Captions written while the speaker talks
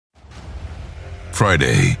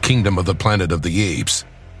Friday, Kingdom of the Planet of the Apes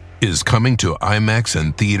is coming to IMAX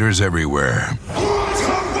and theaters everywhere. What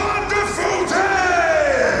a wonderful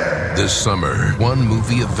day! This summer, one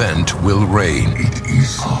movie event will reign. It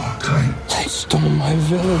is our time. They stole my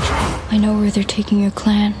village. I know where they're taking your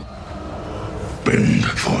clan. Bend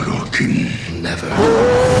for your king. Never.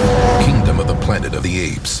 Kingdom of the Planet of the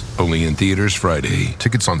Apes. Only in theaters Friday.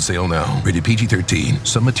 Tickets on sale now. Rated PG-13.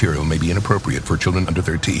 Some material may be inappropriate for children under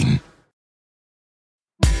 13.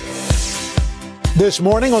 This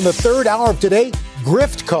morning on the third hour of Today,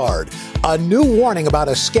 Grift Card. A new warning about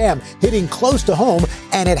a scam hitting close to home,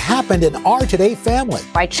 and it happened in our Today family.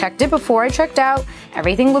 I checked it before I checked out.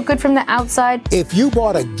 Everything looked good from the outside. If you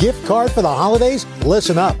bought a gift card for the holidays,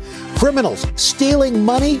 listen up. Criminals stealing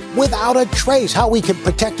money without a trace. How we can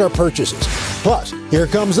protect our purchases. Plus, here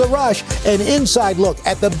comes the rush, an inside look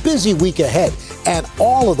at the busy week ahead and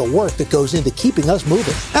all of the work that goes into keeping us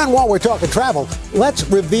moving. And while we're talking travel, let's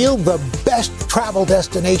reveal the best travel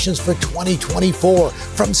destinations for 2024,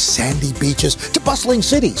 from sandy beaches to bustling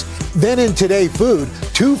cities. Then in Today Food,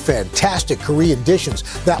 two fantastic Korean dishes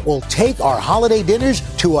that will take our holiday dinners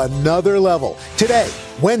to another level. Today,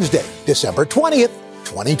 Wednesday, December 20th,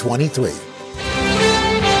 2023.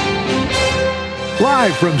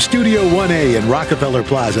 Live from Studio 1A in Rockefeller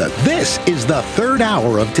Plaza, this is the third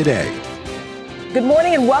hour of Today. Good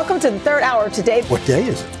morning and welcome to the third hour of Today. What day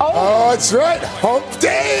is it? Oh, that's right. Hump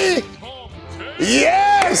Day.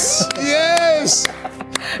 Yes. Yes.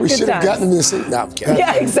 We Good should have times. gotten this. No, I'm kidding.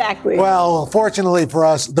 Yeah, exactly. Well, fortunately for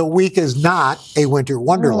us, the week is not a winter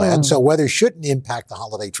wonderland, so weather shouldn't impact the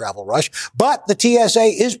holiday travel rush. But the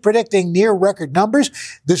TSA is predicting near record numbers.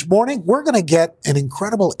 This morning, we're going to get an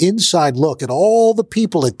incredible inside look at all the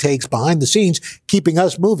people it takes behind the scenes keeping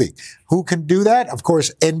us moving. Who can do that? Of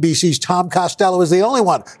course, NBC's Tom Costello is the only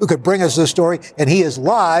one who could bring us this story, and he is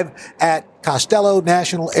live at Costello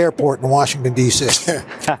National Airport in Washington, D.C.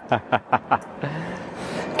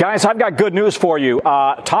 Guys, I've got good news for you.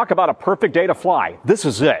 Talk about a perfect day to fly. This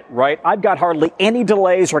is it, right? I've got hardly any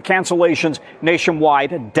delays or cancellations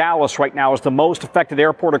nationwide. Dallas right now is the most affected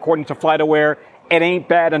airport according to FlightAware. It ain't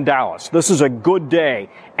bad in Dallas. This is a good day.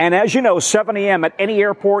 And as you know, 7 a.m. at any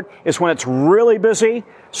airport is when it's really busy.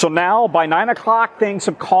 So now by 9 o'clock, things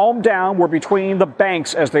have calmed down. We're between the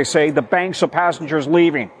banks, as they say, the banks of passengers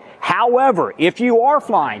leaving. However, if you are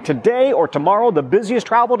flying today or tomorrow, the busiest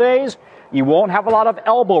travel days, you won't have a lot of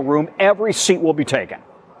elbow room. Every seat will be taken.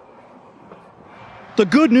 The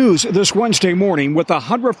good news this Wednesday morning, with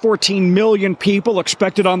 114 million people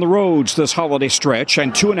expected on the roads this holiday stretch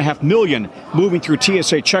and 2.5 million moving through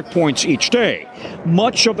TSA checkpoints each day,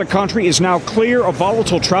 much of the country is now clear of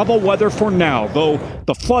volatile travel weather for now, though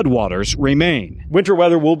the floodwaters remain. Winter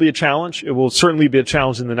weather will be a challenge. It will certainly be a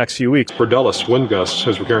challenge in the next few weeks. For Dulles, wind gusts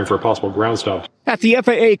as we're preparing for a possible ground stop. At the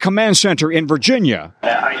FAA Command Center in Virginia,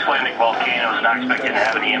 that Icelandic volcano is not expected to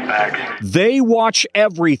have any impact. They watch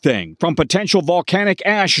everything from potential volcanic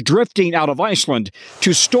ash drifting out of Iceland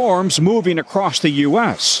to storms moving across the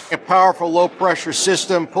U.S. A powerful low-pressure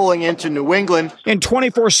system pulling into New England. In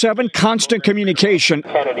 24/7 constant communication,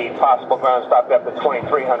 Kennedy, possible ground stop depth of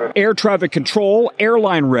 2,300. Air traffic control,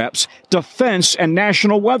 airline reps, defense, and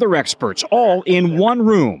national weather experts, all in one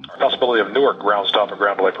room. Possibility of Newark ground stop and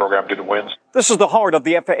ground delay program due to winds. This is the heart of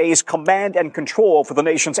the FAA's command and control for the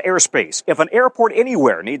nation's airspace. If an airport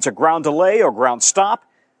anywhere needs a ground delay or ground stop,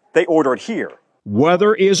 they order it here.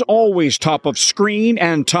 Weather is always top of screen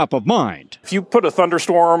and top of mind. If you put a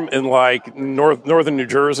thunderstorm in like northern New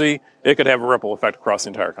Jersey, it could have a ripple effect across the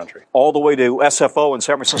entire country. All the way to SFO in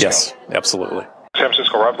San Francisco? Yes, absolutely. San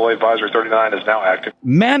Francisco arrival delay advisory 39 is now active.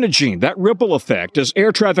 Managing that ripple effect is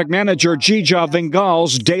Air Traffic Manager Jija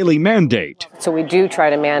Vingal's daily mandate. So we do try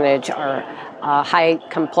to manage our high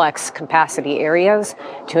complex capacity areas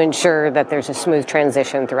to ensure that there's a smooth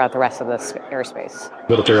transition throughout the rest of the airspace.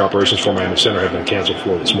 Military Operations Command Center have been canceled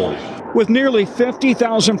for this morning. With nearly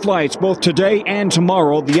 50,000 flights both today and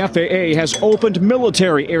tomorrow, the FAA has opened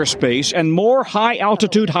military airspace and more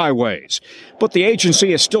high-altitude highways. But the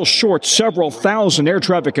agency is still short several thousand air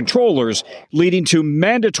traffic controllers, leading to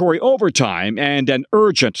mandatory overtime and an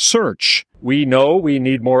urgent search. We know we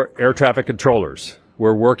need more air traffic controllers.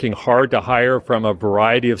 We're working hard to hire from a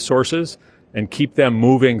variety of sources and keep them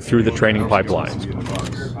moving through the training pipeline.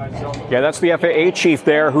 Yeah, that's the FAA chief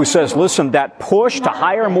there who says, listen, that push to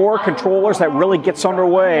hire more controllers, that really gets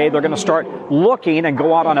underway. They're going to start looking and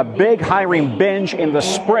go out on a big hiring binge in the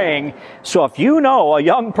spring. So if you know a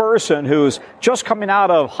young person who's just coming out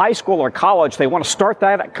of high school or college, they want to start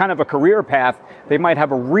that kind of a career path, they might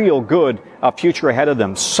have a real good future ahead of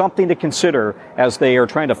them. Something to consider as they are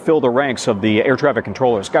trying to fill the ranks of the air traffic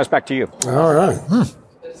controllers. Guys, back to you. All right.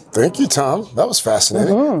 Thank you, Tom. That was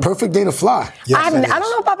fascinating. Perfect day to fly. Yes, I don't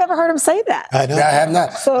know if I've ever heard him say that. I know. I have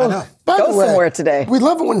not. So I know. By go the way, somewhere today. We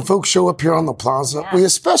love it when folks show up here on the plaza. Yeah. We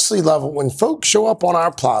especially love it when folks show up on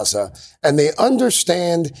our plaza and they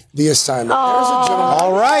understand the assignment. There's a gentleman.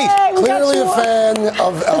 All right. Clearly a fan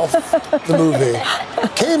of Elf, the movie.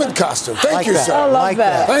 Came in costume. Thank you, sir. I love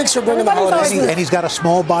that. Thanks for bringing the holidays. And he's got a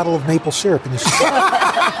small bottle of maple syrup in his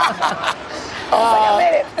I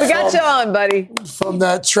made it. We got you on, buddy. From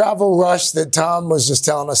that travel rush that Tom was just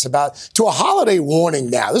telling us about to a holiday warning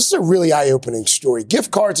now. This is a really eye-opening story.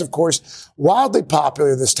 Gift cards, of course, wildly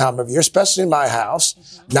popular this time of year, especially in my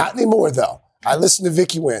house. Not anymore, though. I listen to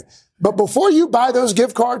Vicky Wynn. But before you buy those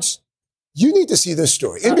gift cards, you need to see this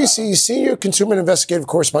story. NBC's senior consumer investigative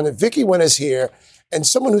correspondent Vicky Wynn is here, and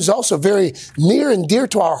someone who's also very near and dear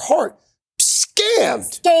to our heart.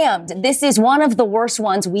 Scammed. This is one of the worst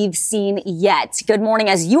ones we've seen yet. Good morning.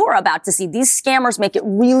 As you are about to see, these scammers make it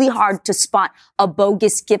really hard to spot a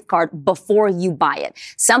bogus gift card before you buy it.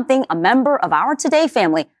 Something a member of our Today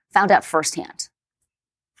family found out firsthand.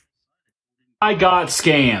 I got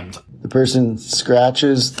scammed. The person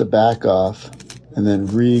scratches the back off and then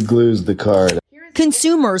re-glues the card.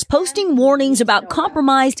 Consumers posting warnings about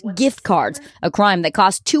compromised gift cards, a crime that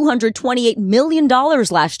cost $228 million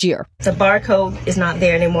last year. The barcode is not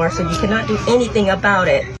there anymore, so you cannot do anything about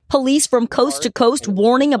it. Police from coast to coast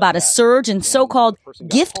warning about a surge in so-called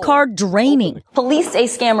gift card draining. Police say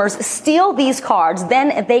scammers steal these cards,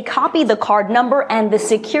 then they copy the card number and the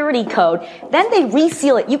security code, then they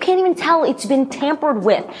reseal it. You can't even tell it's been tampered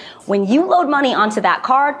with. When you load money onto that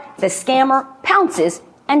card, the scammer pounces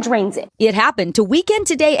and drains it. It happened to Weekend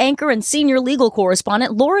Today anchor and senior legal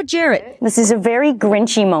correspondent Laura Jarrett. This is a very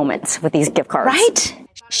Grinchy moment with these gift cards. Right?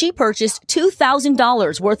 She purchased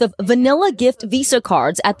 $2,000 worth of vanilla gift Visa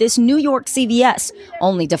cards at this New York CVS,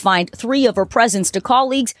 only to find 3 of her presents to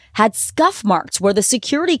colleagues had scuff marks where the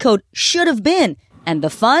security code should have been, and the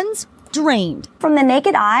funds drained. From the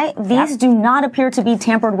naked eye, these do not appear to be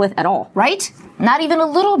tampered with at all. Right? Not even a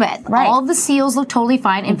little bit. Right. All of the seals look totally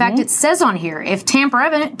fine. In fact, it says on here, if tamper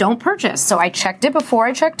evident, don't purchase. So I checked it before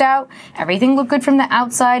I checked out. Everything looked good from the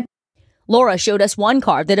outside. Laura showed us one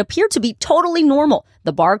card that appeared to be totally normal,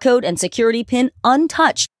 the barcode and security pin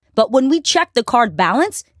untouched. But when we checked the card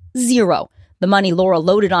balance, 0. The money Laura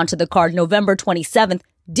loaded onto the card November 27th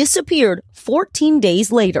disappeared 14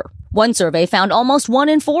 days later. One survey found almost 1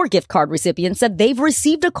 in 4 gift card recipients said they've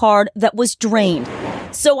received a card that was drained.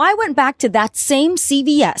 So I went back to that same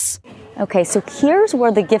CVS. Okay, so here's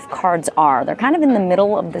where the gift cards are. They're kind of in the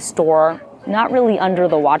middle of the store, not really under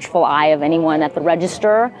the watchful eye of anyone at the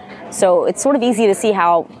register. So it's sort of easy to see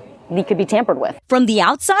how they could be tampered with. From the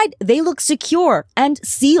outside, they look secure and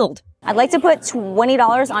sealed. I'd like to put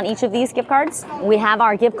 $20 on each of these gift cards. We have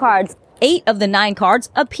our gift cards. 8 of the 9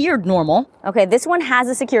 cards appeared normal. Okay, this one has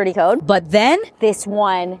a security code. But then this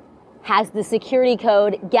one has the security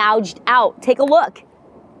code gouged out. Take a look.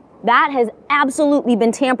 That has absolutely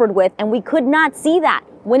been tampered with, and we could not see that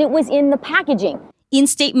when it was in the packaging. In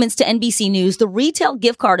statements to NBC News, the Retail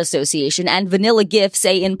Gift Card Association and Vanilla Gift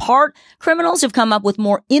say in part, criminals have come up with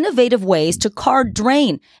more innovative ways to card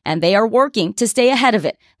drain, and they are working to stay ahead of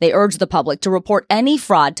it. They urge the public to report any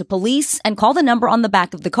fraud to police and call the number on the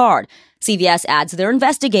back of the card. CVS adds they're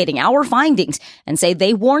investigating our findings and say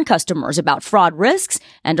they warn customers about fraud risks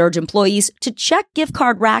and urge employees to check gift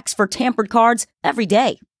card racks for tampered cards every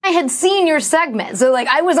day. I had seen your segment, so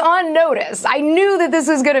I was on notice. I knew that this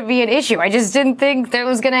was going to be an issue. I just didn't think that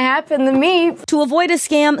was going to happen to me. To avoid a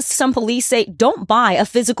scam, some police say don't buy a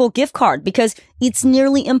physical gift card because it's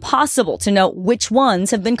nearly impossible to know which ones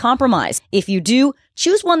have been compromised. If you do,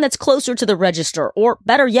 choose one that's closer to the register or,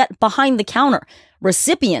 better yet, behind the counter.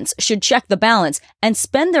 Recipients should check the balance and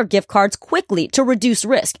spend their gift cards quickly to reduce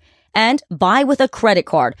risk. And buy with a credit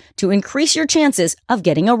card to increase your chances of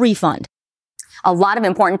getting a refund. A lot of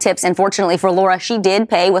important tips. And fortunately for Laura, she did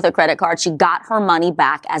pay with a credit card. She got her money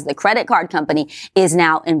back as the credit card company is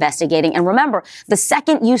now investigating. And remember, the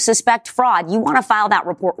second you suspect fraud, you want to file that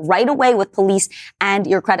report right away with police and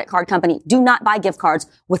your credit card company. Do not buy gift cards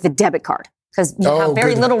with a debit card because you have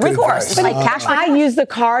very little recourse. Like cash. I used the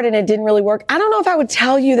card and it didn't really work. I don't know if I would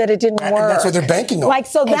tell you that it didn't work. And that's what they're banking on.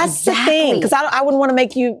 So that's the thing. Because I wouldn't want to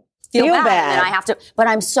make you feel bad. And I have to, but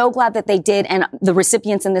I'm so glad that they did. And the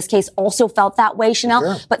recipients in this case also felt that way, Chanel.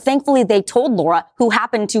 Sure. But thankfully they told Laura, who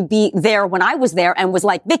happened to be there when I was there, and was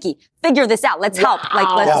like, Vicky, figure this out. Let's help. Like,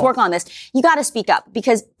 let's work on this. You got to speak up,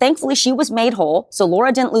 because thankfully she was made whole. So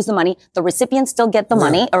Laura didn't lose the money. The recipients still get the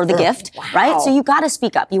money or the gift, right? So you got to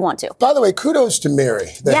speak up. You want to. By the way, kudos to Mary,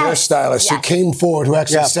 the hairstylist who came forward, who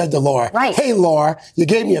actually said to Laura, hey, Laura, you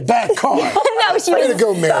gave me a bad card. No, she was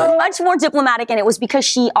go, Mary. Much more diplomatic, and it was because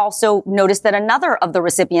she also noticed that another of the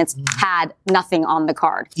recipients had nothing on the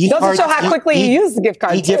card. Doesn't show how quickly you use the gift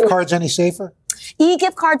card. E-gift cards any safer?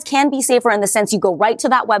 E-gift cards can be safer in the sense you go right to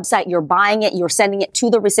that website, you're buying it, you're sending it to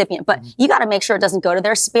the recipient, but you got to make sure it doesn't go to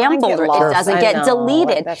their spam folder. It doesn't get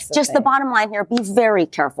deleted. Just the bottom line here, be very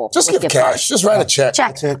careful. Just give cash. Cards. Just write a check.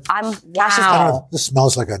 Check. I don't know. This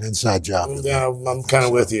smells like an inside job. Yeah, I'm kind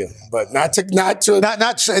of with you, but not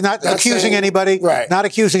accusing anybody. Right. Not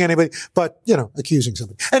accusing anybody, but accusing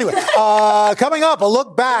somebody. Anyway, coming up, a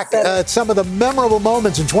look back at some of the memorable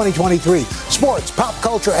moments in 2023, sports, pop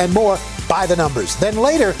culture, and more. By the numbers. Then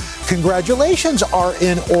later, congratulations are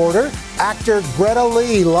in order. Actor Greta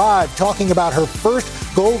Lee live talking about her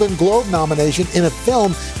first Golden Globe nomination in a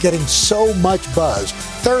film getting so much buzz.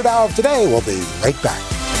 Third hour of today. We'll be right back.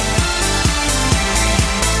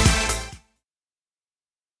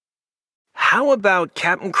 How about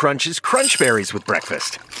Captain Crunch's Crunch Berries with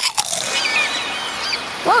breakfast?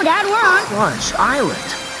 Whoa, Dad, we're on Crunch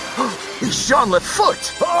Island. It's Jean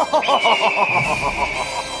Lefoot.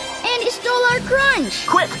 And he stole our crunch.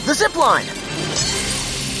 Quick, the zip line.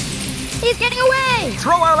 He's getting away.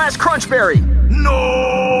 Throw our last crunch berry.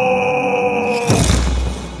 No!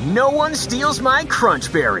 No one steals my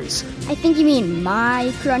crunch berries. I think you mean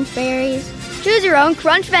my crunch berries. Choose your own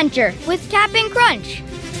crunch venture with Cap'n Crunch.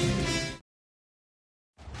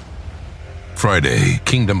 Friday,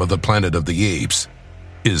 Kingdom of the Planet of the Apes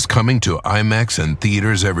is coming to IMAX and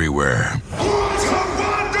theaters everywhere.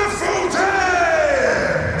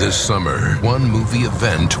 This summer, one movie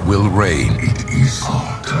event will reign. It is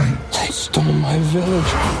our time. They stole my village.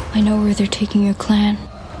 I know where they're taking your clan.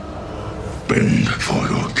 Bend for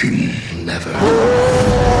your king. Never.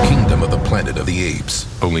 Kingdom of the Planet of the Apes.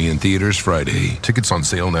 Only in theaters Friday. Tickets on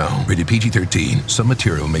sale now. Rated PG-13. Some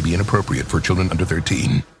material may be inappropriate for children under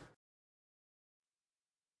 13.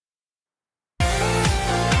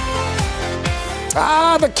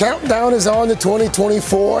 The countdown is on to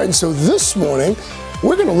 2024, and so this morning,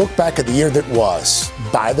 we're going to look back at the year that was,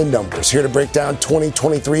 by the numbers. Here to break down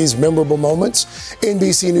 2023's memorable moments,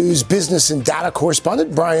 NBC News business and data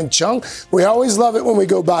correspondent Brian Cheung. We always love it when we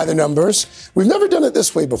go by the numbers. We've never done it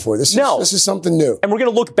this way before. This is something new. And we're going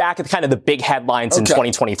to look back at kind of the big headlines in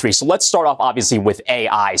 2023. So let's start off, obviously, with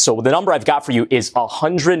AI. So the number I've got for you is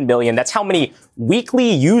 100 million. That's how many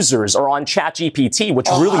weekly users are on ChatGPT, which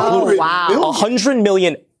really blew. Wow. 100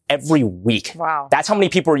 million every week. Wow. That's how many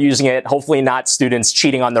people are using it. Hopefully not students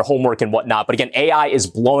cheating on their homework and whatnot. But again, AI is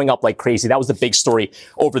blowing up like crazy. That was the big story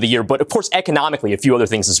over the year. But of course, economically, a few other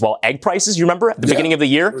things as well. Egg prices, you remember at the beginning of the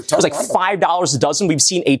year? It was like $5 a dozen. We've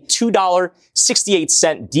seen a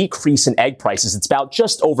 $2.68 decrease in egg prices. It's about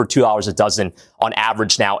just over $2 a dozen on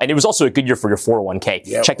average now. And it was also a good year for your 401k.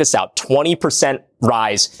 Yep. Check this out. 20%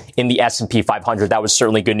 rise in the S&P 500. That was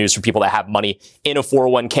certainly good news for people that have money in a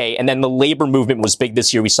 401k. And then the labor movement was big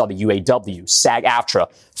this year. We saw the UAW, SAG-AFTRA,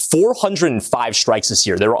 405 strikes this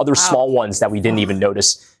year. There were other small ones that we didn't even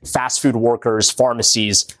notice. Fast food workers,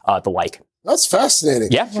 pharmacies, the like. That's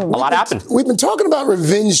fascinating. Yeah, a lot happened. We've been talking about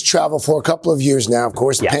revenge travel for a couple of years now. Of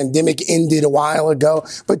course, the pandemic ended a while ago,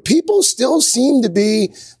 but people still seem to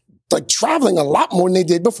be traveling a lot more than they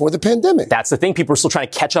did before the pandemic. That's the thing. People are still trying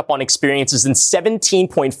to catch up on experiences, and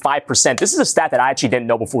 17.5%. This is a stat that I actually didn't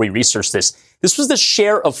know before we researched this. This was the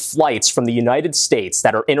share of flights from the United States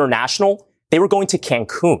that are international. They were going to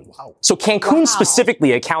Cancun. Wow. So Cancun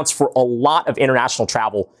specifically accounts for a lot of international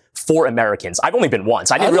travel for Americans. I've only been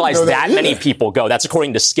once. I didn't realize that many people go. That's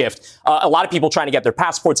according to Skift. A lot of people trying to get their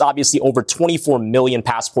passports. Obviously, over 24 million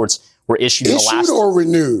passports were issued in the last... Issued or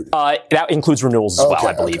renewed? That includes renewals as well,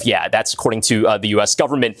 I believe. Okay. Yeah, that's according to the U.S.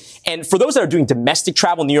 government. And for those that are doing domestic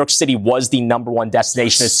travel, New York City was the #1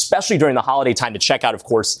 destination, especially during the holiday time, to check out, of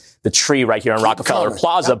course, the tree right here on Rockefeller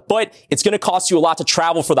Plaza. But it's going to cost you a lot to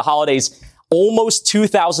travel for the holidays. Almost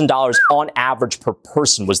 $2,000 on average per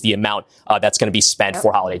person was the amount that's going to be spent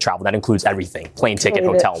for holiday travel. That includes everything, plane ticket,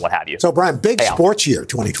 hotel, what have you. So, Brian, big sports year,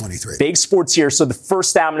 2023. Big sports year. So the first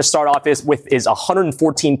stat I'm going to start off is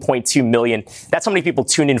 114.2 million. That's how many people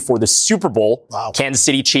tuned in for the Super Bowl. Wow. Kansas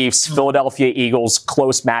City Chiefs, Philadelphia Eagles,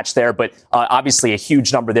 close match there, but obviously a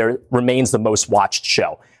huge number there. Remains the most watched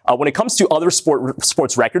show. When it comes to other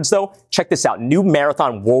sports records, though, check this out. New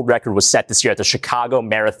marathon world record was set this year at the Chicago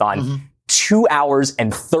Marathon. Mm-hmm. 2 hours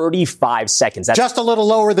and 35 seconds. That's just a little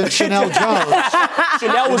lower than Chanel Jones.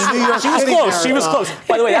 Chanel was close. She was close.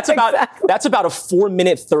 By the way, that's about a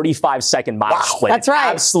 4-minute, 35-second mile split. That's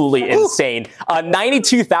right. Absolutely insane.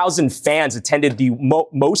 92,000 fans attended the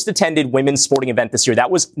most attended women's sporting event this year. That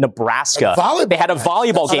was Nebraska. They had a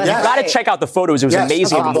volleyball game. You got to check out the photos. It was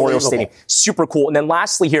amazing at Memorial Stadium. Super cool. And then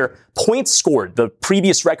lastly here, points scored. The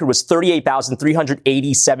previous record was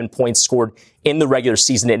 38,387 points scored in the regular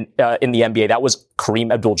season in the NBA. That was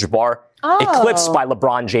Kareem Abdul-Jabbar, eclipsed by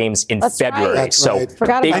LeBron James in February. Right. So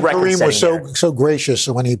right. big record Kareem was setting so gracious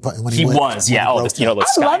when he was. Yeah. I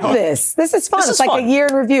love this. This is fun. It's like a year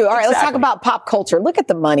in review. All right, let's talk about pop culture. Look at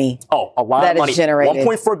the money. Oh, a lot that of money. Is generated.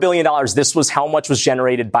 $1.4 billion. This was how much was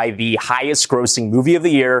generated by the highest grossing movie of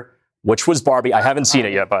the year, which was Barbie. I haven't seen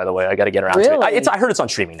it yet, by the way. I got to get around to it. I heard it's on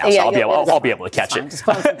streaming now, so I'll be able to catch it.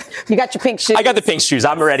 You got your pink shoes. I got the pink shoes.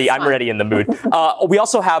 I'm ready in the mood. We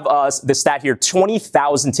also have the stat here.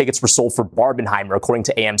 20,000 tickets were sold for Barbenheimer, according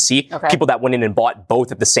to AMC. Okay. People that went in and bought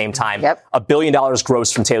both at the same time. Yep. $1 billion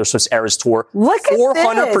gross from Taylor Swift's Eras Tour. Look at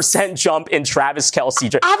 400% jump in Travis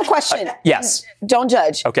Kelce. I have a question. Yes. Don't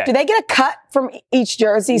judge. Okay. Do they get a cut from each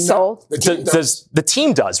jersey sold? The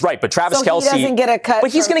team does, right. But Travis Kelce. He doesn't get a cut.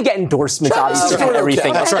 But he's going to get endorsements, obviously, and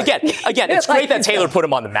everything. That's right. Again, it's great that Taylor put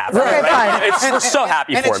him on the map. Right? We're so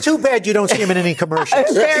happy for him. And it's too bad you don't see him in any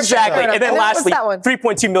commercials. Exactly. And then lastly,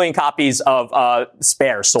 3.2 million copies of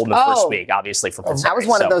Spare sold in the first week, obviously, from Prince. I was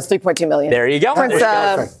one of those 3.2 million. There you go.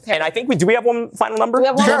 And I think do we have one final number? We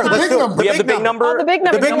have one number. We have the big number. The big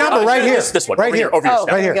number. The big number right here. This one. Right here. Over your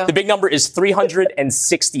right here. The big number is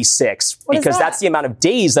 366 because that's the amount of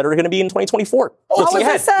days that are going to be in 2024. Looking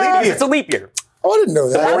ahead. It's a leap year. Oh, I didn't know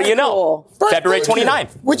that. The more you know. Cool. February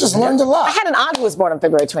 29th. We just learned a lot. I had an aunt who was born on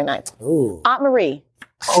February 29th. Ooh. Aunt Marie.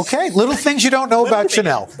 Okay, little things you don't know about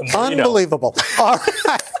Chanel. Unbelievable. All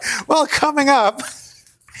right. Well, coming up,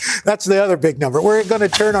 that's the other big number. We're going to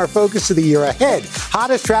turn our focus to the year ahead.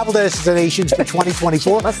 Hottest travel destinations for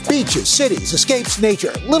 2024. Beaches, cities, escapes,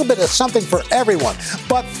 nature. A little bit of something for everyone.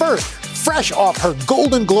 But first, fresh off her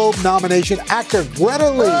Golden Globe nomination, actor Greta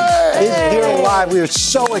Lee is here live. We are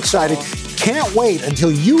so excited. Can't wait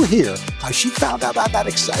until you hear how she found out about that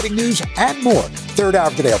exciting news and more. Third hour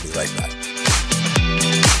of today. I'll be right back.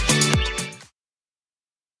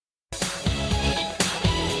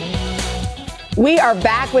 We are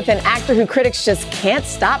back with an actor who critics just can't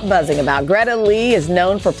stop buzzing about. Greta Lee is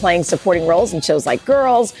known for playing supporting roles in shows like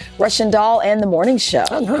Girls, Russian Doll, and The Morning Show.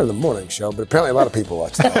 I haven't heard of The Morning Show, but apparently a lot of people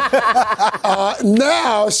watch that.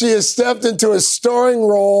 Now she has stepped into a starring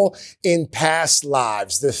role in Past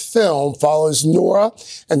Lives. The film follows Nora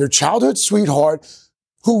and her childhood sweetheart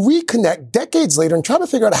who reconnect decades later and try to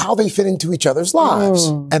figure out how they fit into each other's lives.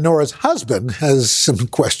 And Nora's husband has some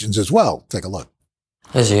questions as well. Take a look.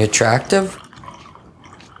 Is he attractive?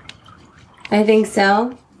 I think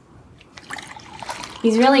so.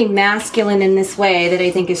 He's really masculine in this way that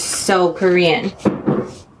I think is so Korean.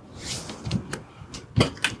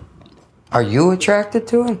 Are you attracted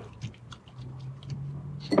to him?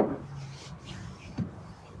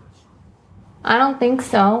 I don't think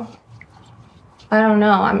so. I don't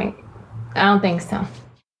know. I don't think so.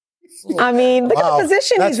 I mean, look at the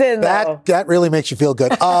position he's in, though. That really makes you feel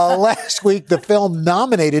good. Last week, the film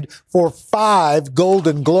nominated for 5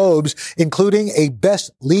 Golden Globes, including a Best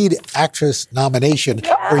Lead Actress nomination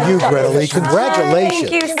for you, Greta Lee. Congratulations.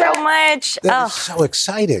 Thank you so much. That is so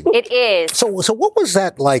exciting. It is. So what was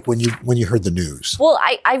that like when you heard the news? Well,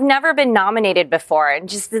 I've never been nominated before. And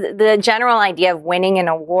just the general idea of winning an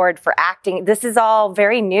award for acting, this is all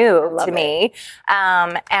very new to me.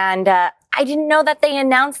 I didn't know that they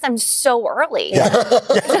announced them so early. Yeah.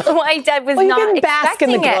 So I was you not didn't bask in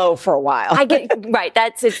the glow for a while. Right.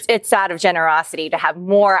 It's out of generosity to have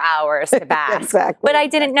more hours to bask. Exactly. But I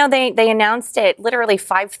didn't know they announced it literally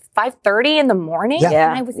 5:30 in the morning.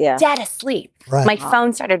 Yeah. And I was dead asleep. Right. My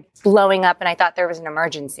phone started blowing up and I thought there was an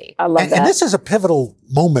emergency. I love that. And this is a pivotal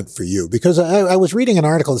moment for you because I was reading an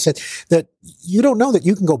article that said that you don't know that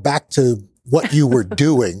you can go back to what you were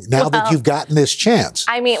doing now that you've gotten this chance?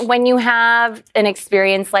 I mean, when you have an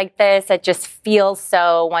experience like this, it just feels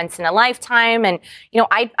so once in a lifetime. And,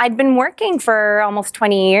 I'd been working for almost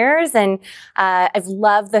 20 years and I've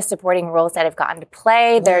loved the supporting roles that I've gotten to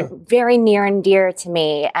play. They're very near and dear to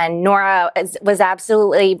me. And Nora was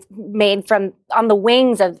absolutely made on the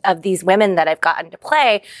wings of these women that I've gotten to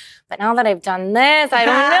play. But now that I've done this, I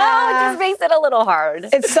don't know. It just makes it a little hard.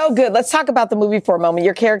 It's so good. Let's talk about the movie for a moment.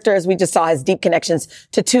 Your character, as we just saw, has deep connections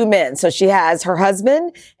to two men. So she has her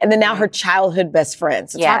husband and then now her childhood best friend.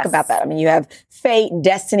 So talk about that. I mean, you have fate and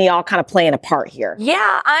destiny all kind of playing a part here.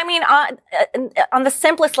 Yeah. I mean, on the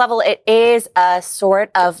simplest level, it is a sort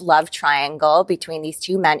of love triangle between these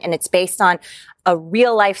two men. And it's based on a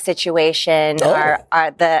real life situation.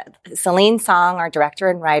 The Celine Song, our director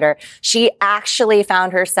and writer, she actually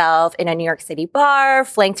found herself in a New York City bar,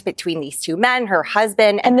 flanked between these two men, her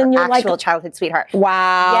husband and then her actual childhood sweetheart.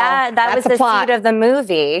 Wow. Yeah, that was the seed of the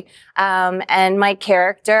movie. And my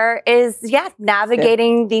character is,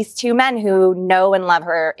 navigating these two men who know and love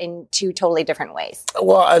her in two totally different ways.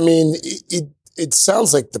 Well, I mean, it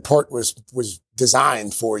sounds like the part was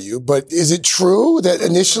designed for you, but is it true that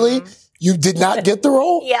initially you did not get the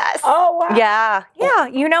role? Yes. Oh, wow. Yeah.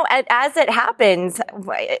 As it happens,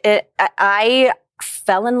 I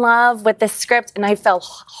fell in love with the script and I fell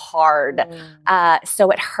hard.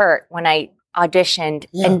 So it hurt when I auditioned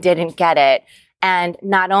and didn't get it. And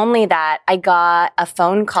not only that, I got a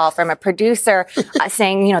phone call from a producer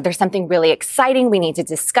saying, there's something really exciting we need to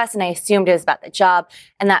discuss. And I assumed it was about the job.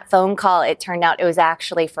 And that phone call, it turned out it was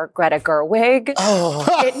actually for Greta Gerwig. Oh,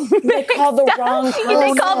 they called the wrong person.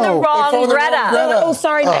 They called the wrong Greta. Oh,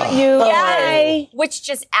 sorry, not you. Yeah, which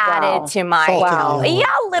just added to my, a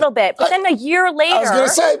little bit. But then a year later. I was going to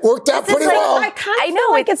say, it worked out pretty well. I kind of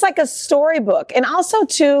feel like it's like a storybook. And also,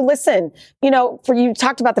 too, listen, for you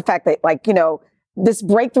talked about the fact that, this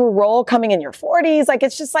breakthrough role coming in your 40s,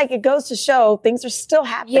 it's just it goes to show things are still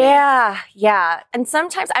happening. Yeah. And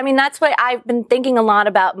sometimes, that's what I've been thinking a lot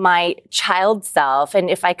about my child self. And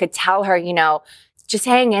if I could tell her, just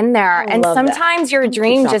hang in there. And sometimes your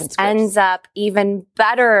dream just ends up even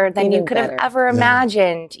better than you could have ever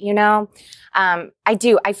imagined, I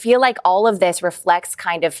do. I feel like all of this reflects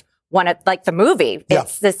kind of the movie.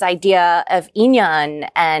 It's this idea of inyan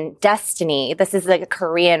and destiny. This is a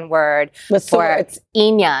Korean word for it's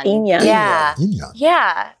inyan.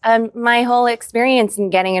 Yeah. My whole experience in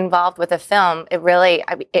getting involved with a film, it really,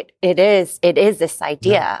 it is this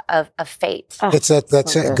idea of fate. It's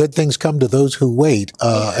that's it. Good things come to those who wait.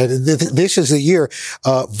 And this is the year.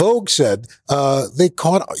 Vogue said they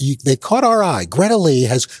caught our eye. Greta Lee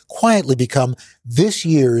has quietly become this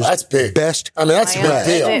year's best. That's a big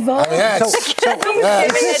deal. Is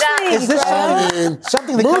this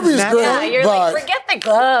something that comes naturally? You're forget the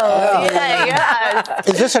clothes.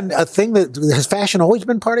 Is this a thing that has fashion always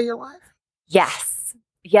been part of your life? Yes,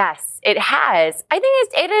 it has. I think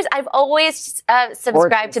it is. I've always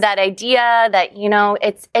subscribed to that idea that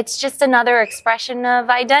it's just another expression of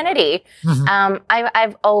identity.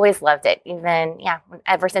 I've always loved it. Even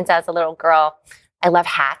ever since I was a little girl. I love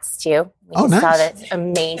hats too. We nice. saw this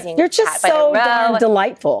amazing. You're just so darn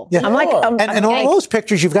delightful. Yeah. And all those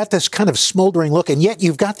pictures, you've got this kind of smoldering look, and yet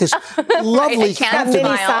you've got this lovely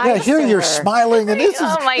smile. Here you're smiling, and this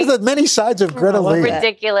is the many sides of Greta Lee.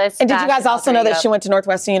 Ridiculous. And did you guys also know that she went to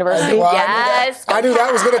Northwestern University? Yes. I knew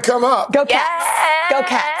that was going to come up. Go Cats. Go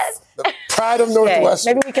Cats. The pride of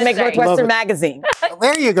Northwestern. Maybe we can make Northwestern Magazine.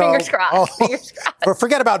 There you go. Fingers crossed. Fingers crossed.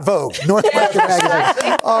 Forget about Vogue. Northwestern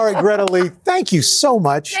Magazine. All right, Greta Lee, thank you so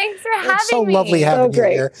much. Thanks for having me. It's so lovely having you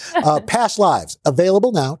here. Past Lives,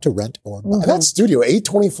 available now to rent or buy. That studio,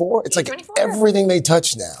 824, it's like everything they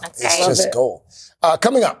touch now. It's just gold.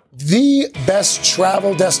 Coming up, the best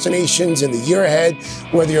travel destinations in the year ahead,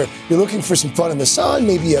 whether you're looking for some fun in the sun,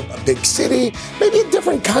 maybe a big city, maybe a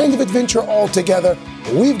different kind of adventure altogether.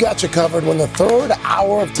 We've got you covered when the third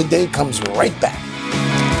hour of Today comes right back.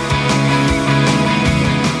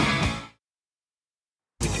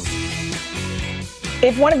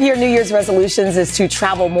 If one of your New Year's resolutions is to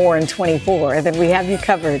travel more in 24, then we have you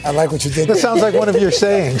covered. I like what you did. That sounds like one of your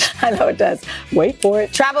sayings. I know it does. Wait for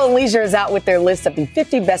it. Travel and Leisure is out with their list of the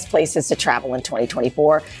 50 best places to travel in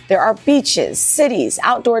 2024. There are beaches, cities,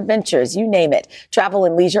 outdoor adventures, you name it. Travel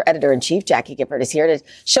and Leisure Editor-in-Chief Jacqui Gifford is here to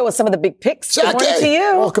show us some of the big picks. Good morning to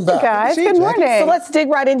you. Welcome back. Guys, good morning. So let's dig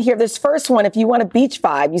right in here. This first one, if you want a beach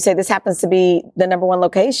vibe, you say this happens to be the number one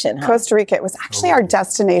location. Huh? Costa Rica. It was actually our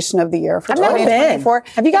destination of the year for I've never been. 2024.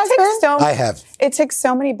 Have you guys been? I have. It ticks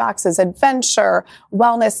so many boxes: adventure,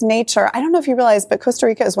 wellness, nature. I don't know if you realize, but Costa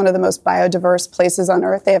Rica is one of the most biodiverse places on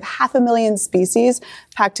earth. They have 500,000 species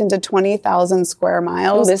packed into 20,000 square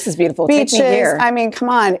miles. Oh, this is beautiful. Beaches. Take me here. I mean, come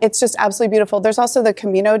on. It's just absolutely beautiful. There's also the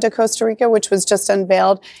Camino de Costa Rica, which was just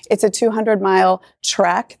unveiled. It's a 200-mile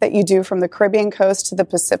trek that you do from the Caribbean coast to the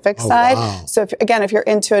Pacific side. Wow. So, if you're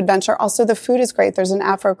into adventure, also the food is great. There's an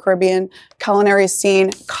Afro-Caribbean culinary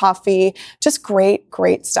scene, coffee, just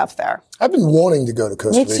great stuff there. I've been wanting to go to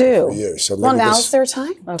Costa Rica for years. So well, now's their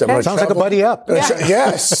time. Okay. Sounds like a buddy up.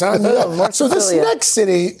 Yes, sign me up. So this next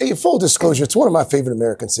city, full disclosure, it's one of my favorite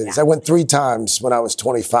American cities. I went 3 times when I was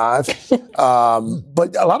 25.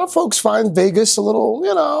 But a lot of folks find Vegas a little,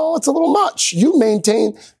 it's a little much. You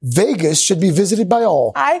maintain Vegas should be visited by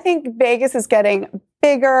all. I think Vegas is getting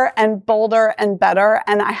bigger and bolder and better.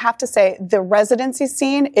 And I have to say, the residency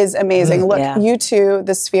scene is amazing. Look, U2,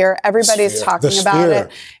 the Sphere, everybody's talking about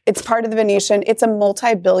it. It's part of the Venetian. It's a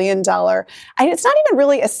multi-billion-dollar. It's not even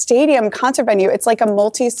really a stadium concert venue. It's like a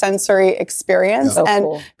multi-sensory experience. So and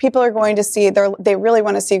cool. people are going to see, they really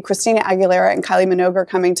want to see Christina Aguilera and Kylie Minogue are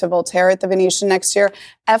coming to Voltaire at the Venetian next year.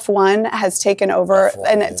 F1 has taken over,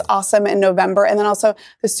 and it's awesome in November. And then also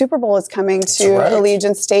the Super Bowl is coming to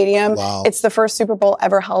Allegiant Stadium. Wow. It's the first Super Bowl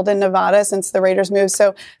ever held in Nevada since the Raiders moved.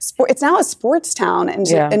 So it's now a sports town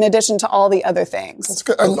in addition to all the other things. That's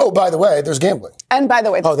good. And, by the way, there's gambling. And by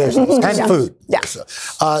the way, there's and food. Yeah.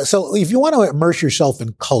 So if you want to immerse yourself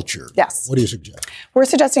in culture, what do you suggest? We're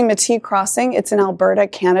suggesting Métis Crossing. It's in Alberta,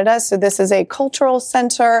 Canada. So this is a cultural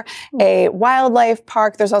center, a wildlife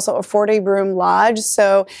park. There's also a 40-room lodge.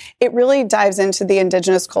 So it really dives into the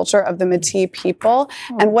indigenous culture of the Métis people.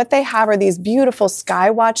 And what they have are these beautiful sky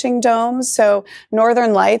watching domes. So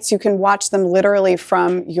Northern Lights, you can watch them literally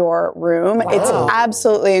from your room. Wow. It's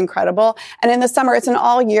absolutely incredible. And in the summer, it's an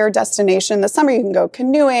all-year destination. In the summer, you can go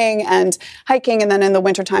canoeing and hiking. And then in the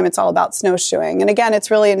wintertime, it's all about snowshoeing. And again,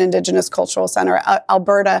 it's really an indigenous cultural center.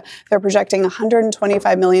 Alberta, they're projecting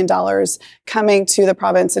 $125 million coming to the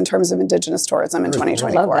province in terms of indigenous tourism in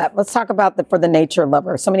 2024. I love that. Let's talk about for the nature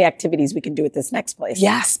lover. So many activities we can do at this next place.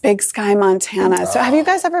 Yes, Big Sky, Montana. So have you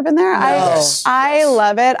guys ever been there? Yes. I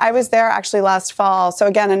love it. I was there actually last fall. So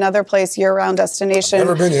again, another place, year-round destination.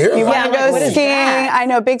 Never been here. You want to go skiing? I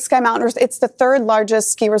know, Big Sky Mountain Resort. It's the 3rd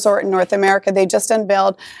largest ski resort in North America. They just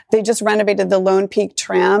renovated the Lone Peak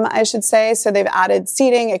Tram, I should say. So they've added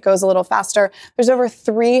seating. It goes a little faster. There's over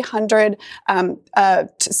 300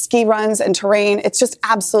 ski runs and terrain. It's just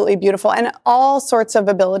absolutely beautiful and all sorts of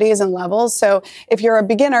abilities and levels. So if you're a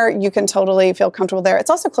beginner, you can totally feel comfortable there. It's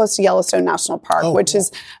also close to Yellowstone National Park, which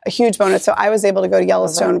is a huge bonus. So I was able to go to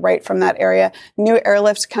Yellowstone right from that area. New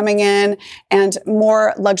airlift coming in and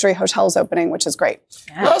more luxury hotels opening, which is great.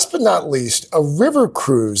 Yeah. Last but not least, a river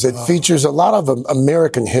cruise that features a lot of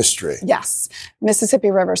American history. Yes.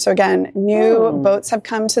 Mississippi River. So again, new boats have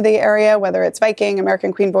come to the area, whether it's Viking,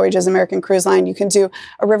 American Queen Voyages, American Cruise Line. You can do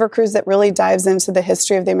a river cruise that really dives into the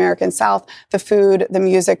history of the American South, the food, the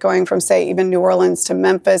music, going from, say, even New Orleans to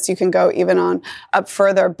Memphis. You can go even on up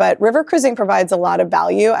further. But river cruising provides a lot of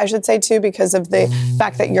value, I should say, too, because of the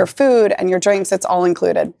fact that your food and your drinks, it's all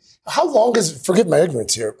included. How long forgive my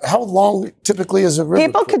ignorance here, how long typically is a river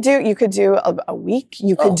you could do a week,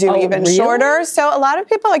 you could do even shorter. So a lot of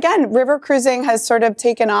people, again, river cruising has sort of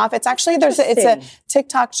taken off. It's actually, it's a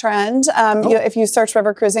TikTok trend. If you search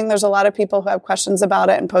river cruising, there's a lot of people who have questions about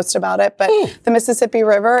it and post about it. But the Mississippi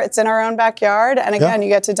River, it's in our own backyard. And again, you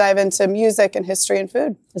get to dive into music and history and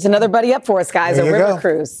food. There's another buddy up for us, guys, a river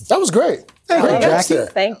cruise. That was great. Jacqui.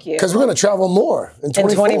 Thank you. Because we're going to travel more in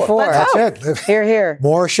 2024. That's it. Here.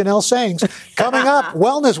 More Chanel sayings. Coming up,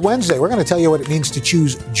 Wellness Wednesday, we're going to tell you what it means to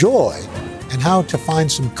choose joy and how to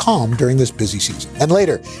find some calm during this busy season. And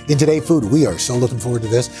later, in Today Food, we are so looking forward to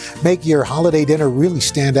this. Make your holiday dinner really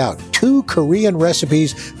stand out. 2 Korean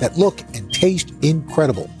recipes that look and taste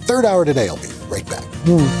incredible. 3rd hour today. I'll be right back.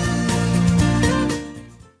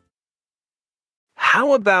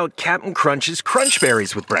 How about Captain Crunch's Crunch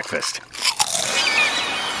Berries with breakfast?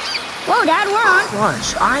 Whoa, Dad, we're on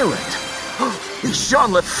Crunch Island. He's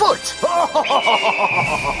Jean Lafoot.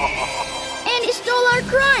 And he stole our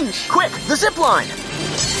crunch. Quick, the zip line.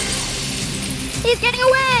 He's getting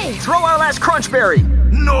away. Throw our last Crunch Berry.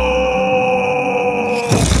 No!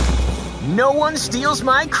 No one steals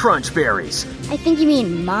my Crunch Berries. I think you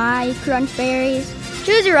mean my Crunch Berries.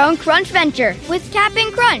 Choose your own Crunch venture with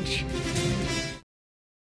Cap'n Crunch.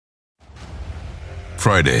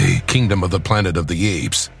 Friday, Kingdom of the Planet of the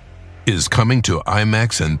Apes is coming to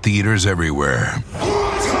IMAX and theaters everywhere.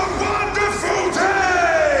 What a wonderful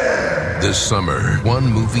day! This summer, one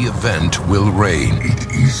movie event will reign.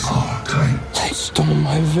 It is our time. They stole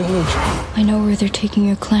my village. I know where they're taking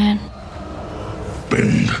your clan.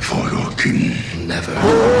 Bend for your king. Never.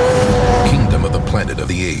 Kingdom of the Planet of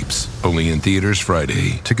the Apes. Only in theaters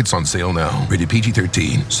Friday. Tickets on sale now. Rated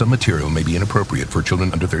PG-13. Some material may be inappropriate for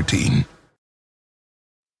children under 13.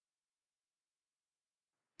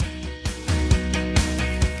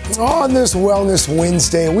 On this Wellness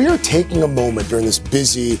Wednesday, we are taking a moment during this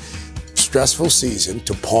busy, stressful season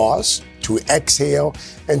to pause, to exhale,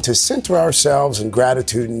 and to center ourselves in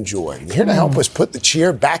gratitude and joy. And here to help us put the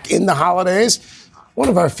cheer back in the holidays, one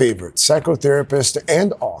of our favorites, psychotherapist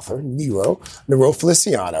and author, Nero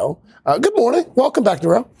Feliciano. Good morning. Welcome back,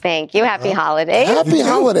 Nero. Thank you. Happy holidays. Happy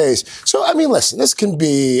holidays. So, I mean, listen, this can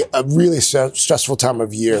be a really stressful time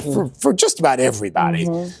of year for just about everybody.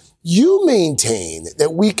 You maintain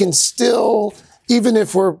that we can still, even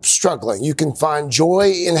if we're struggling, you can find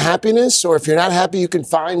joy in happiness, or if you're not happy, you can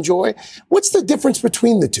find joy. What's the difference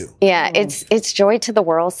between the two? Yeah, it's joy to the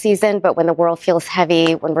world season, but when the world feels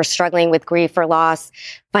heavy, when we're struggling with grief or loss,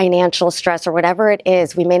 financial stress, or whatever it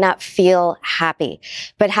is, we may not feel happy.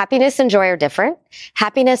 But happiness and joy are different.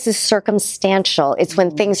 Happiness is circumstantial. It's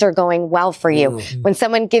when things are going well for you. When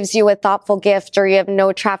someone gives you a thoughtful gift, or you have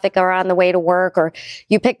no traffic around the way to work, or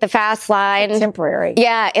you pick the fast line. Temporary.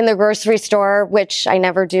 Yeah, in the grocery store, which I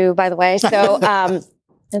never do, by the way. So,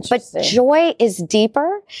 but joy is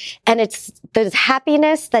deeper, and it's the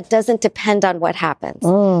happiness that doesn't depend on what happens.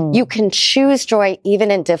 You can choose joy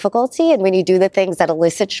even in difficulty, and when you do the things that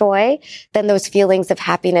elicit joy, then those feelings of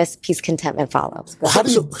happiness, peace, contentment follow. How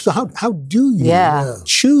do you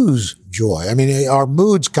choose joy? I mean, our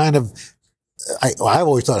moods kind of, I've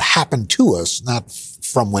always thought, happen to us, not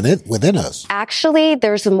from within us. Actually,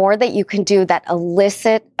 there's more that you can do that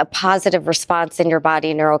elicit a positive response in your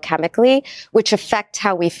body neurochemically, which affect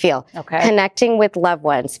how we feel. Connecting with loved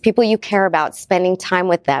ones, people you care about, spending time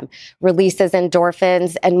with them, releases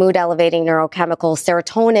endorphins and mood elevating neurochemicals,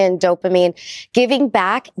 serotonin, dopamine, giving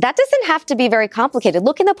back. That doesn't have to be very complicated.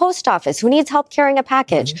 Look in the post office. Who needs help carrying a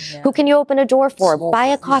package? Who can you open a door for? Buy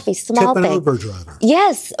a coffee, small thing. Tip an Uber driver.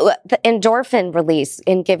 Yes, the endorphin release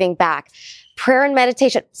in giving back. Prayer and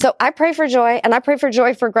meditation. So I pray for joy, and I pray for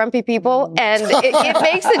joy for grumpy people, and it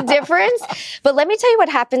makes a difference. But let me tell you what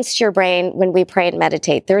happens to your brain when we pray and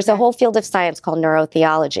meditate. There's a whole field of science called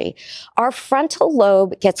neurotheology. Our frontal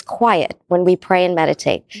lobe gets quiet when we pray and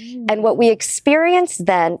meditate. And what we experience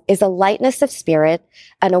then is a lightness of spirit,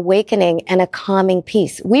 an awakening, and a calming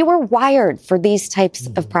peace. We were wired for these types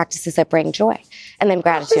of practices that bring joy. And then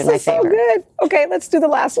gratitude, my favorite. So good. Okay, let's do the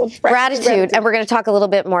last one. Gratitude. And we're going to talk a little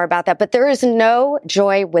bit more about that. But there is no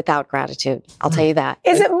joy without gratitude. I'll tell you that.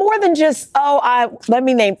 Is it more than just, let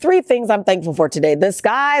me name 3 things I'm thankful for today? The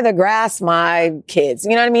sky, the grass, my kids.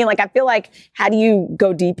 You know what I mean? Like, I feel like, how do you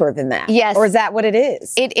go deeper than that? Yes. Or is that what it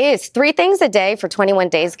is? It is. 3 things a day for 21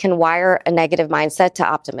 days can wire a negative mindset to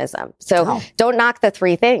optimism. So don't knock the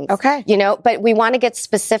 3 things. Okay. You know, but we want to get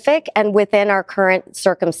specific and within our current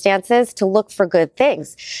circumstances to look for good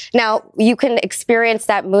things. Now, you can experience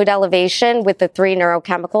that mood elevation with the 3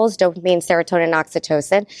 neurochemicals, dopamine, serotonin,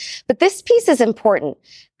 oxytocin. But this piece is important.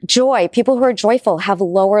 Joy, people who are joyful have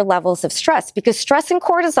lower levels of stress because stress and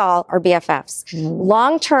cortisol are BFFs.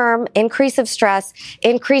 Long-term increase of stress,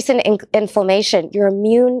 increase in inflammation, your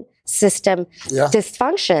immune system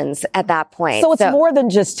dysfunctions at that point. So it's more than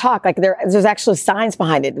just talk. Like there's actually science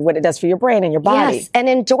behind it, what it does for your brain and your body. Yes, and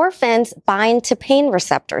endorphins bind to pain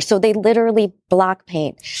receptors. So they literally block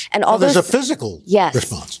pain. And all there's a physical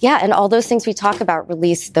response. Yeah, and all those things we talk about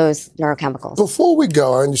release those neurochemicals. Before we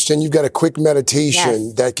go, I understand you've got a quick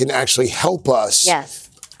meditation that can actually help us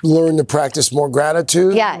learn to practice more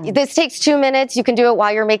gratitude. Yeah, this takes 2 minutes. You can do it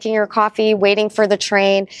while you're making your coffee, waiting for the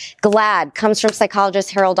train. GLAD comes from psychologist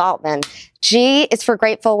Harold Altman. G is for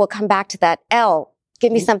grateful. We'll come back to that. L,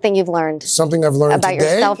 give me something you've learned. Something I've learned about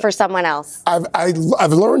today? Yourself or someone else.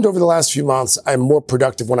 I've learned over the last few months I'm more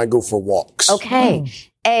productive when I go for walks. Okay.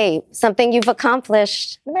 A, something you've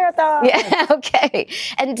accomplished. The marathon. Yeah, okay.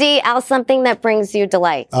 And D, Al, something that brings you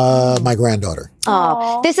delight. My granddaughter.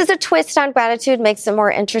 Oh, this is a twist on gratitude, makes it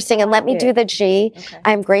more interesting. And let me do the G.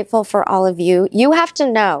 I'm grateful for all of you. You have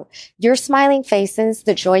to know your smiling faces,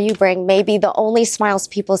 the joy you bring, may be the only smiles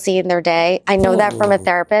people see in their day. I know that from a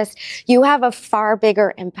therapist. You have a far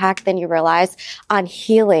bigger impact than you realize on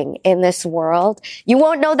healing in this world. You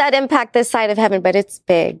won't know that impact this side of heaven, but it's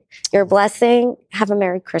big. You're a blessing. Have a Merry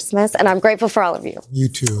Merry Christmas, and I'm grateful for all of you. You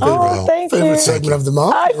too. Oh, thank you. Favorite segment of the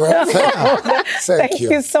month. Right? Thank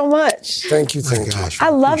you so much. Thank you. I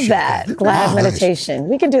love that. Glad meditation.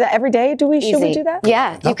 We can do that every day. Should we do that?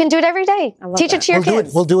 Yeah, you can do it every day. Teach it to your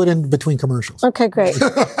kids. We'll do it in between commercials. Okay, great.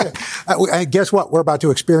 Guess what? We're about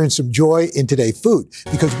to experience some joy in today's food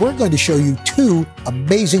because we're going to show you 2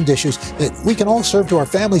 amazing dishes that we can all serve to our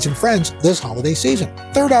families and friends this holiday season.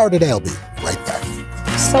 Third hour today. I'll be right back.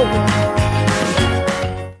 So good.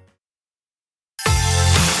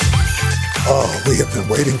 Oh, we have been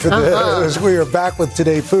waiting for this. We are back with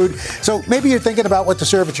Today Food. So maybe you're thinking about what to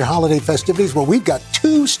serve at your holiday festivities. Well, we've got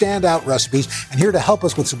 2 standout recipes, and here to help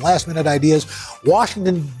us with some last-minute ideas,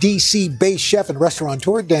 Washington, D.C.-based chef and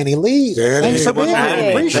restaurateur Jacqui Lee. Thanks for being here.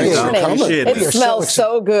 Appreciate it. It smells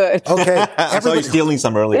so good. Okay. I saw you stealing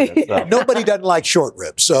some earlier. So. Nobody doesn't like short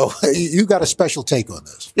ribs, so you got a special take on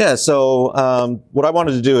this. Yeah, so what I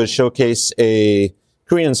wanted to do is showcase a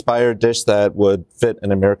Korean-inspired dish that would fit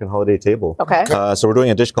an American holiday table. Okay. So we're doing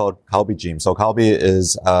a dish called galbijim. So galbi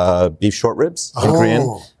is beef short ribs in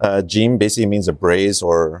Korean. Jim basically means a braise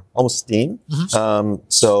or almost steam.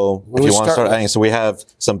 So if you want to start adding, so we have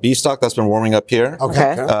some beef stock that's been warming up here.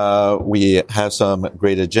 Okay. We have some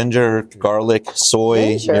grated ginger, garlic,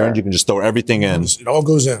 soy, mirin. You can just throw everything in. It all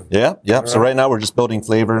goes in. Yeah, yeah. So right now we're just building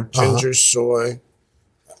flavor. Ginger, soy.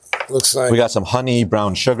 Looks like we got some honey,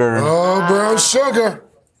 brown sugar. Oh, brown sugar.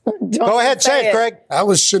 Go ahead, say it, Greg. That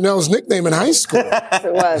was Chanel's nickname in high school.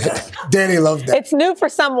 It was. Danny loved that. It's new for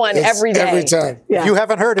someone every day. Every time. Yeah. If you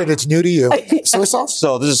haven't heard it, it's new to you. Soy sauce?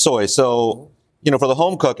 So this is soy. So, for the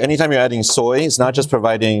home cook, anytime you're adding soy, it's not just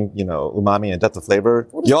providing, umami and depth of flavor.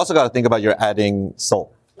 You also got to think about you're adding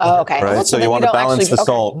salt. Oh, okay. Right? So you want to balance the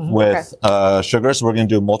salt with sugar. So we're going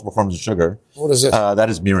to do multiple forms of sugar. What is it? That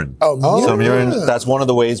is mirin. Oh, mirin. So mirin, that's one of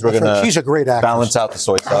the ways we're going to balance out the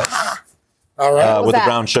soy sauce. All right. With the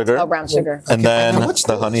brown sugar. Oh, brown sugar. And then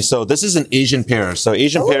the honey. So this is an Asian pear. So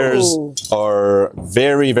Asian pears are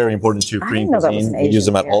very, very important to Korean cuisine. We use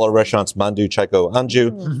them at all our restaurants, mandu, chaiko,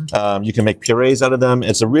 anju. You can make purees out of them.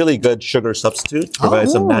 It's a really good sugar substitute to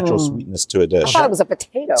provide some natural sweetness to a dish. I thought it was a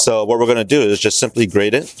potato. So what we're going to do is just simply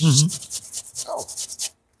grate it.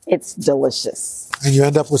 It's delicious. And you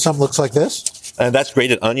end up with something that looks like this? And that's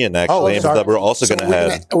grated onion, actually, that we're also going to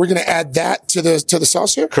add. We're going to add that to the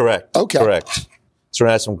sauce here? Correct. Okay. Correct. So we're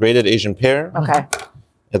going to add some grated Asian pear. Okay.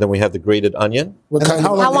 And then we have the grated onion.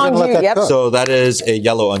 How long do you let that cook? So that is a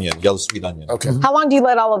yellow onion, yellow sweet onion. Okay. How long do you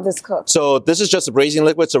let all of this cook? So this is just a braising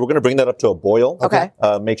liquid. So we're going to bring that up to a boil. Okay.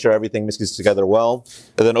 Make sure everything mixes together well.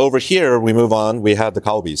 And then over here, we move on. We have the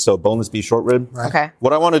galbi. So boneless beef short rib. Right. Okay.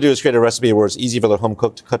 What I want to do is create a recipe where it's easy for the home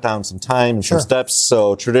cook to cut down some time and some steps.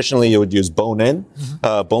 So traditionally, you would use bone in.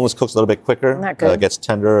 Boneless cooks a little bit quicker. Not good. Gets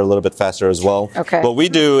tender a little bit faster as well. Okay. What we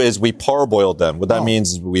do is we parboil them. What that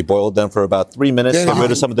means is we boil them for about 3 minutes, get rid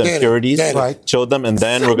of some of the impurities. Chilled them, and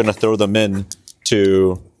then we're going to throw them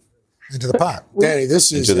into the pot. Danny,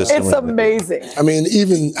 it's amazing. I mean,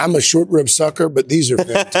 even I'm a short rib sucker, but these are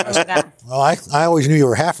fantastic. Well, I always knew you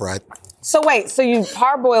were half right. So wait, so you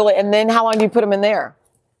parboil it, and then how long do you put them in there?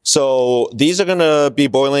 So these are going to be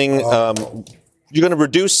boiling. You're going to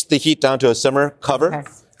reduce the heat down to a simmer cover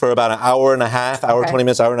for about an hour and a half, 20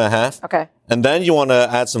 minutes, hour and a half. Okay. And then you want to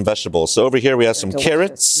add some vegetables. So over here we have some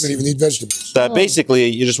carrots. You don't even need vegetables. That basically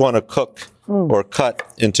you just want to cook or cut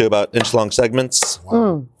into about inch-long segments.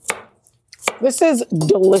 This is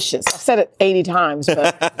delicious. I've said it 80 times,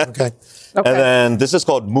 but okay. And then this is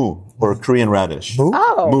called mu, or Korean radish. Mu?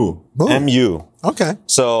 Oh. Mu. M-U. Okay.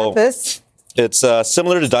 So this? It's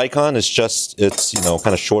similar to daikon. It's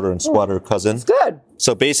kind of shorter and squatter cousin. It's good.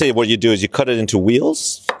 So basically what you do is you cut it into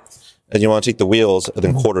wheels, and you want to take the wheels and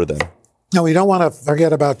then quarter them. No, we don't want to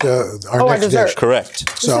forget about our next dessert. dish. Correct.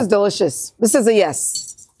 This is delicious. This is a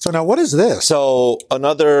yes. So now what is this? So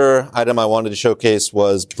another item I wanted to showcase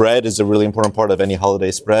was bread is a really important part of any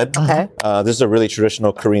holiday spread. Okay. This is a really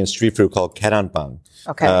traditional Korean street food called keranbang.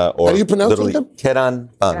 Okay. Or How do you pronounce it?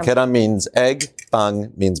 Keranbang. Keran means egg,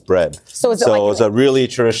 bang means bread. So it's it's a really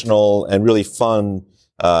traditional and really fun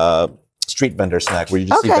street vendor snack where you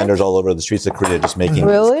just see vendors all over the streets of Korea just making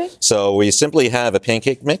Really? these. So we simply have a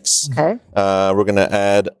pancake mix. Okay. We're going to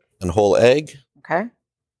add a whole egg. Okay.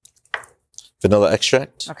 Vanilla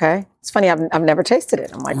extract. Okay. It's funny. I've never tasted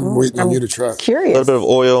it. I'm like, waiting on you to try. Curious. A little bit of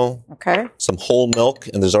oil. Okay. Some whole milk,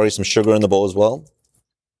 and there's already some sugar in the bowl as well.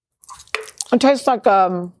 It tastes like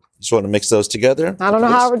Just want to mix those together. I don't know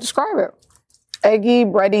how I would describe it. Eggy,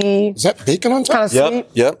 bready. Is that bacon on top? Kind of sweet.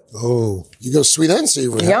 Yep. Oh, you go sweet and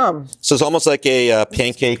savory. Yum. So it's almost like a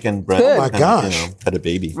pancake and bread. Good. Oh my gosh. Had a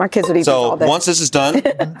baby. My kids would eat this all day. Once this is done,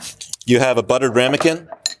 you have a buttered ramekin.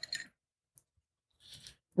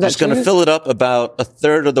 Just going to fill it up about a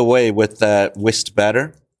third of the way with that whisked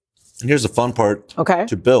batter. And here's the fun part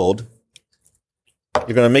to build.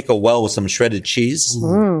 You're going to make a well with some shredded cheese.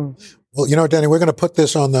 Well, you know, Danny, we're going to put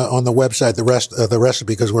this on the website, the recipe,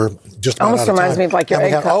 because we're just about almost out of reminds time. me of like your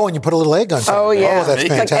egg cup. Oh, and you put a little egg on top. Oh, yeah. Oh, that's It's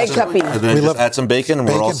like fantastic. egg cuppy. And then just add some bacon and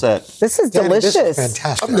we're all set. This is Danny, delicious. This is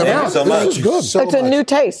fantastic. Thank you so much. This is good. So It's a new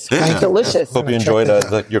taste. Yeah. Delicious. Hope you enjoyed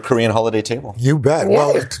your Korean holiday table. You bet. Yeah.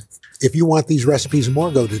 Well, if you want these recipes and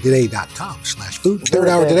more, go to today.com/food. Third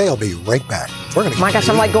hour today. I'll be right back. We're going to. My gosh,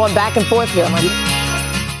 I'm like going back and forth here. I'm like,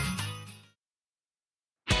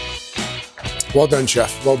 Well done,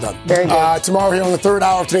 Chef. Well done. Very good. Tomorrow here on the third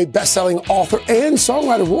hour of today, best-selling author and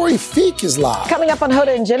songwriter Rory Feek is live. coming up on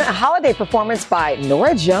Hoda and Jenna, a holiday performance by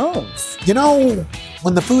Norah Jones. You know,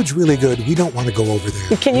 when the food's really good, we don't want to go over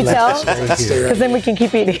there. Can you tell? Because then we can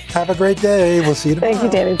keep eating. Have a great day. We'll see you tomorrow. Thank you,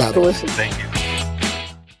 Danny. It's Bye-bye. delicious. Thank you.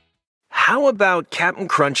 How about Captain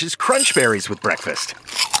Crunch's Crunch Berries with breakfast?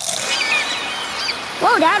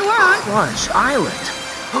 Whoa, Dad, we're on. Crunch Island.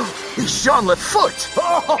 It's Jean Lafoot.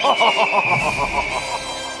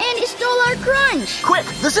 And he stole our crunch. Quick,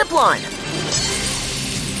 the zip line.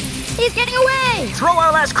 He's getting away. Throw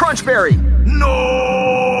our last Crunch Berry.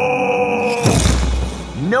 No!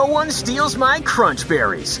 No one steals my Crunch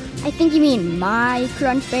Berries. I think you mean my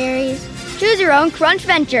crunch berries. Choose your own crunch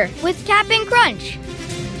venture with Cap'n Crunch.